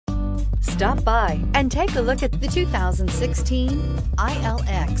Stop by and take a look at the 2016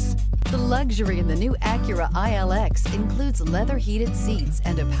 ILX. The luxury in the new Acura ILX includes leather-heated seats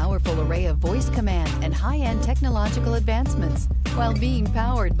and a powerful array of voice command and high-end technological advancements, while being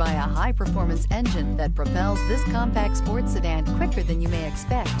powered by a high-performance engine that propels this compact sports sedan quicker than you may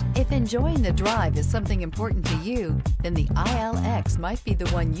expect. If enjoying the drive is something important to you, then the ILX might be the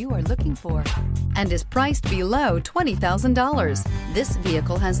one you are looking for, and is priced below $20,000. This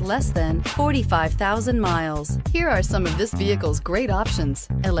vehicle has less than 45,000 miles. Here are some of this vehicle's great options: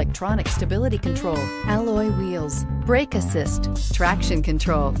 electronic stability control, alloy wheels, brake assist, traction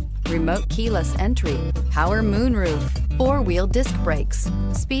control, remote keyless entry, power moonroof, four-wheel disc brakes,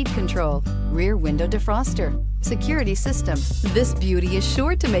 speed control, rear window defroster, security system. This beauty is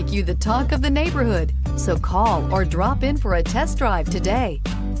sure to make you the talk of the neighborhood. So call or drop in for a test drive today.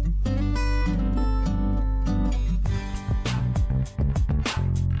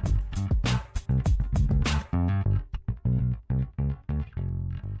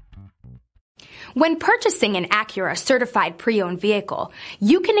 When purchasing an Acura certified pre-owned vehicle,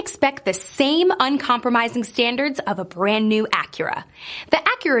 you can expect the same uncompromising standards of a brand new Acura. The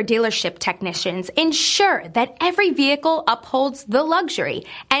Acura dealership technicians ensure that every vehicle upholds the luxury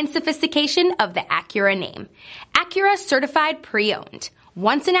and sophistication of the Acura name. Acura certified pre-owned.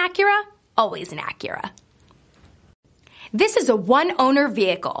 Once an Acura, always an Acura. This is a one-owner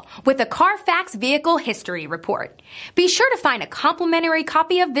vehicle with a Carfax Vehicle History Report. Be sure to find a complimentary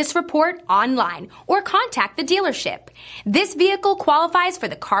copy of this report online or contact the dealership. This vehicle qualifies for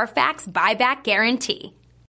the Carfax Buyback Guarantee.